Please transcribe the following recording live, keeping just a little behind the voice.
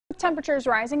Temperatures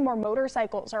rising, more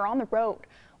motorcycles are on the road.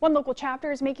 One local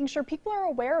chapter is making sure people are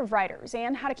aware of riders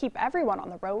and how to keep everyone on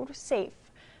the road safe.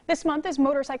 This month is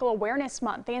Motorcycle Awareness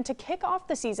Month, and to kick off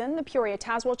the season, the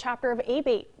Peoria-Tazewell chapter of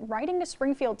ABATE riding to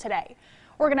Springfield today.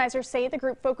 Organizers say the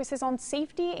group focuses on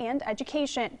safety and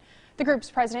education. The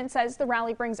group's president says the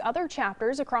rally brings other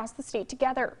chapters across the state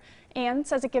together and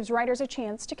says it gives riders a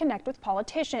chance to connect with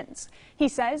politicians. He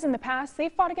says in the past they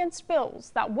fought against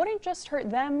bills that wouldn't just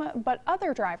hurt them, but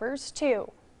other drivers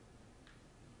too.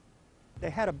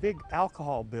 They had a big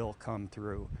alcohol bill come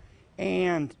through,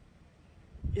 and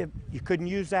if you couldn't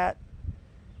use that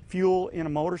fuel in a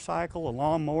motorcycle, a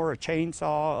lawnmower, a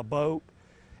chainsaw, a boat,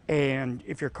 and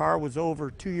if your car was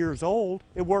over 2 years old,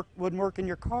 it wouldn't work in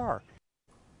your car.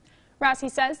 Rossi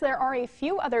says there are a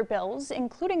few other bills,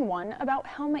 including one about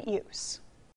helmet use.